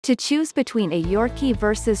To choose between a Yorkie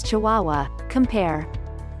versus Chihuahua, compare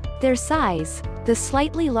their size. The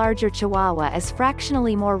slightly larger Chihuahua is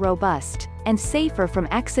fractionally more robust, and safer from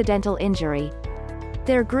accidental injury.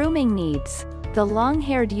 Their grooming needs. The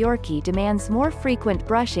long-haired Yorkie demands more frequent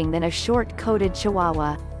brushing than a short-coated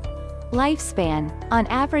Chihuahua. Lifespan. On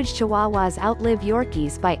average, Chihuahuas outlive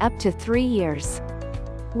Yorkies by up to 3 years.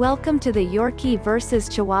 Welcome to the Yorkie versus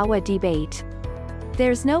Chihuahua debate.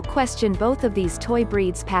 There's no question both of these toy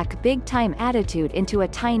breeds pack big-time attitude into a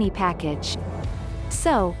tiny package.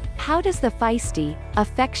 So, how does the feisty,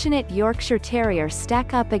 affectionate Yorkshire Terrier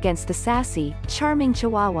stack up against the sassy, charming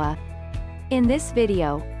Chihuahua? In this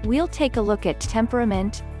video, we'll take a look at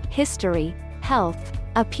temperament, history, health,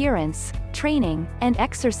 appearance, training, and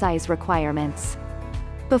exercise requirements.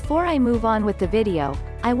 Before I move on with the video,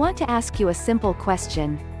 I want to ask you a simple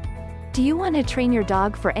question. Do you want to train your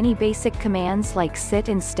dog for any basic commands like sit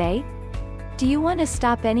and stay? Do you want to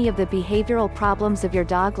stop any of the behavioral problems of your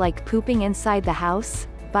dog like pooping inside the house,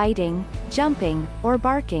 biting, jumping, or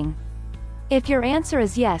barking? If your answer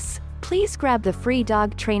is yes, please grab the free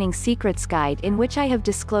Dog Training Secrets Guide, in which I have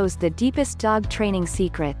disclosed the deepest dog training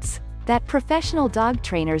secrets that professional dog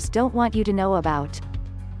trainers don't want you to know about.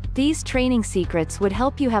 These training secrets would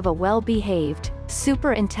help you have a well-behaved,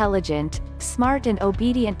 super intelligent, smart and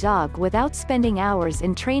obedient dog without spending hours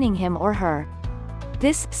in training him or her.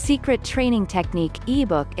 This secret training technique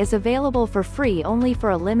ebook is available for free only for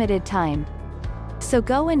a limited time. So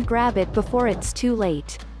go and grab it before it's too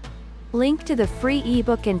late. Link to the free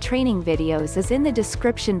ebook and training videos is in the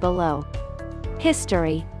description below.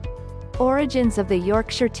 History. Origins of the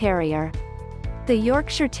Yorkshire Terrier. The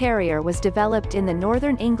Yorkshire Terrier was developed in the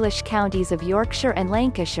northern English counties of Yorkshire and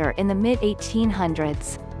Lancashire in the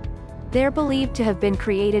mid-1800s. They're believed to have been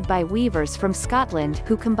created by weavers from Scotland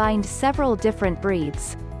who combined several different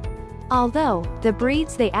breeds. Although, the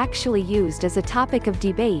breeds they actually used is a topic of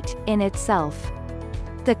debate in itself.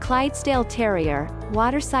 The Clydesdale Terrier,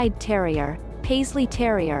 Waterside Terrier, Paisley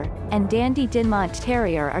Terrier, and Dandy Dinmont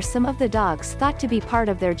Terrier are some of the dogs thought to be part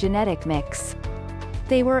of their genetic mix.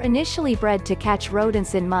 They were initially bred to catch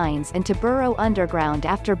rodents in mines and to burrow underground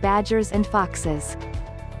after badgers and foxes.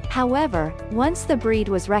 However, once the breed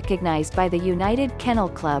was recognized by the United Kennel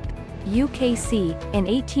Club, UKC, in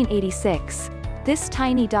 1886, this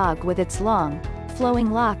tiny dog with its long,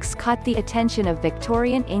 flowing locks caught the attention of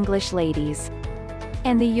Victorian English ladies.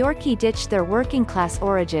 And the Yorkie ditched their working-class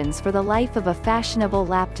origins for the life of a fashionable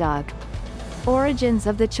lapdog. Origins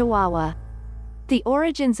of the Chihuahua. The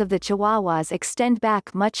origins of the Chihuahuas extend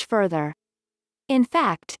back much further. In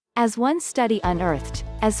fact, as one study unearthed,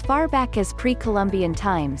 as far back as pre-Columbian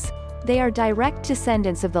times, they are direct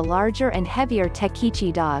descendants of the larger and heavier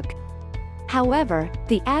Tequichi dog. However,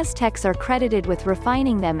 the Aztecs are credited with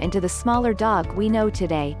refining them into the smaller dog we know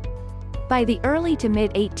today. By the early to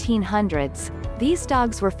mid-1800s, these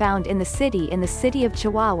dogs were found in the city of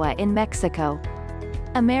Chihuahua in Mexico.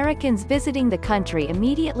 Americans visiting the country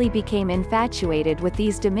immediately became infatuated with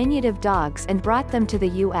these diminutive dogs and brought them to the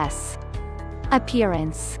U.S.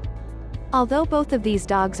 Appearance. Although both of these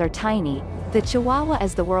dogs are tiny, the Chihuahua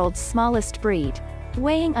is the world's smallest breed,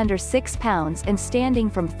 weighing under 6 pounds and standing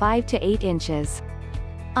from 5 to 8 inches.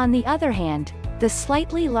 On the other hand, the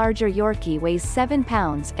slightly larger Yorkie weighs 7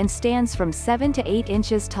 pounds and stands from 7 to 8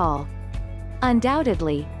 inches tall.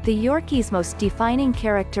 Undoubtedly, the Yorkie's most defining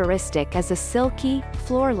characteristic is a silky,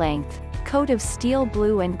 floor-length, coat of steel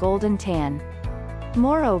blue and golden tan.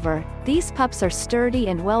 Moreover, these pups are sturdy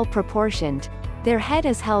and well-proportioned. Their head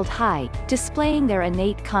is held high, displaying their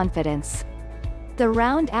innate confidence. The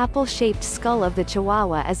round apple-shaped skull of the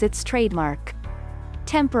Chihuahua is its trademark.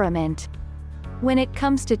 Temperament. When it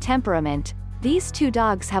comes to temperament, these two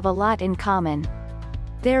dogs have a lot in common.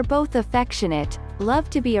 They're both affectionate, love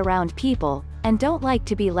to be around people, and don't like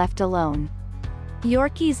to be left alone.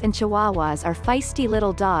 Yorkies and Chihuahuas are feisty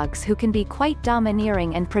little dogs who can be quite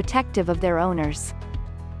domineering and protective of their owners.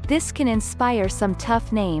 This can inspire some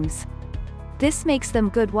tough names. This makes them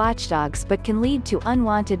good watchdogs but can lead to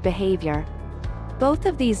unwanted behavior. Both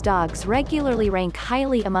of these dogs regularly rank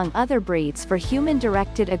highly among other breeds for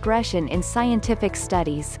human-directed aggression in scientific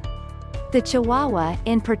studies. The Chihuahua,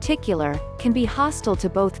 in particular, can be hostile to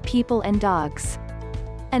both people and dogs.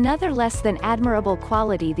 Another less than admirable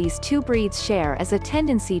quality these two breeds share is a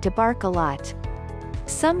tendency to bark a lot.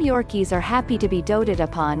 Some Yorkies are happy to be doted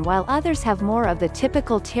upon while others have more of the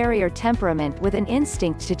typical terrier temperament with an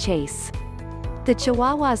instinct to chase. The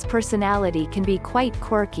Chihuahua's personality can be quite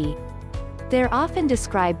quirky. They're often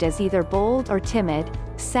described as either bold or timid,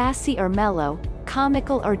 sassy or mellow,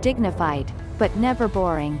 comical or dignified, but never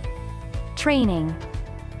boring. Training.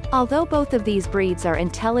 Although both of these breeds are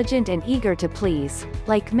intelligent and eager to please,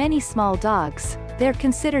 like many small dogs, they're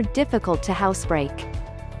considered difficult to housebreak.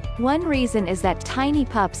 One reason is that tiny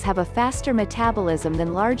pups have a faster metabolism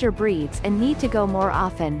than larger breeds and need to go more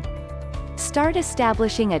often. Start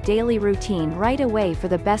establishing a daily routine right away for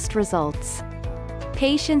the best results.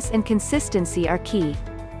 Patience and consistency are key.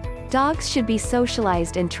 Dogs should be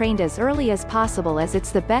socialized and trained as early as possible, as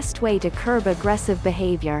it's the best way to curb aggressive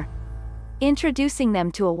behavior. Introducing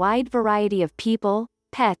them to a wide variety of people,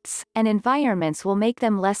 pets, and environments will make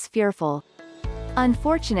them less fearful.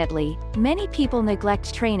 Unfortunately, many people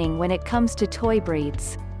neglect training when it comes to toy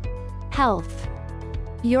breeds. Health.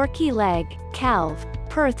 Yorkie leg, calve,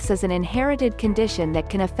 Perth's is an inherited condition that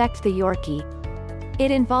can affect the Yorkie.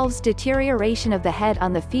 It involves deterioration of the head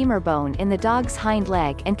on the femur bone in the dog's hind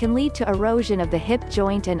leg and can lead to erosion of the hip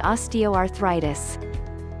joint and osteoarthritis.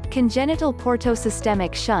 Congenital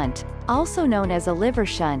portosystemic shunt, also known as a liver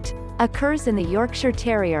shunt, occurs in the Yorkshire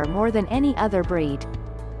Terrier more than any other breed.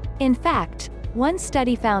 In fact, one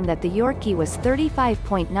study found that the Yorkie was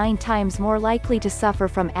 35.9 times more likely to suffer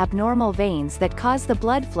from abnormal veins that cause the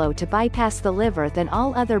blood flow to bypass the liver than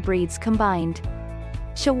all other breeds combined.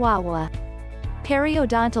 Chihuahua.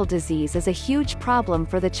 Periodontal disease is a huge problem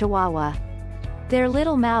for the Chihuahua. Their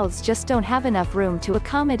little mouths just don't have enough room to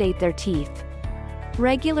accommodate their teeth.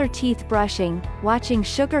 Regular teeth brushing, watching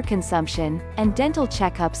sugar consumption, and dental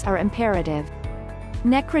checkups are imperative.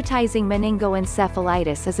 Necrotizing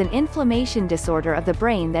meningoencephalitis is an inflammation disorder of the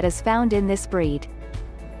brain that is found in this breed.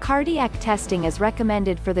 Cardiac testing is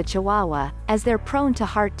recommended for the Chihuahua, as they're prone to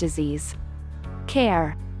heart disease.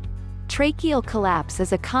 Care. Tracheal collapse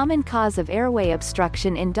is a common cause of airway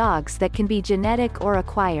obstruction in dogs that can be genetic or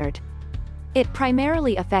acquired. It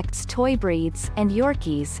primarily affects toy breeds, and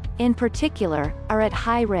Yorkies, in particular, are at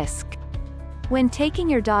high risk. When taking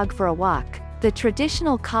your dog for a walk, the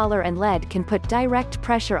traditional collar and lead can put direct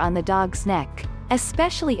pressure on the dog's neck,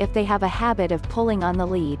 especially if they have a habit of pulling on the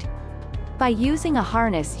lead. By using a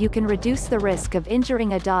harness, you can reduce the risk of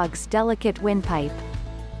injuring a dog's delicate windpipe.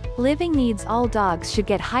 Living needs. All dogs should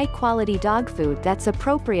get high-quality dog food that's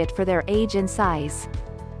appropriate for their age and size.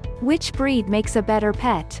 Which breed makes a better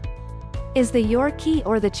pet? Is the Yorkie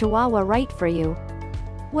or the Chihuahua right for you?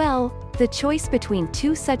 Well, the choice between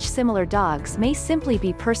two such similar dogs may simply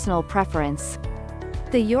be personal preference.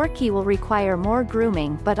 The Yorkie will require more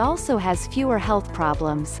grooming but also has fewer health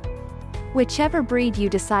problems. Whichever breed you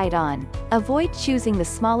decide on, avoid choosing the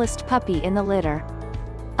smallest puppy in the litter.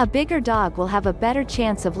 A bigger dog will have a better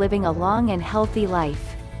chance of living a long and healthy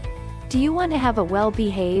life. Do you want to have a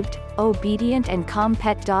well-behaved, obedient and calm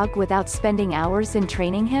pet dog without spending hours in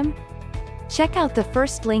training him? Check out the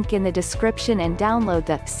first link in the description and download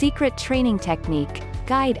the Secret Training Technique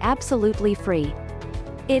guide absolutely free.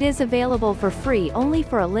 It is available for free only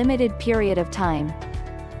for a limited period of time.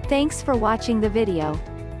 Thanks for watching the video.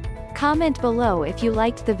 Comment below if you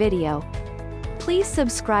liked the video. Please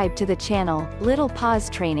subscribe to the channel, Little Paws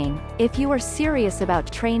Training, if you are serious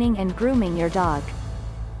about training and grooming your dog.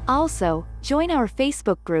 Also, join our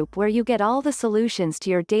Facebook group where you get all the solutions to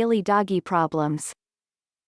your daily doggy problems.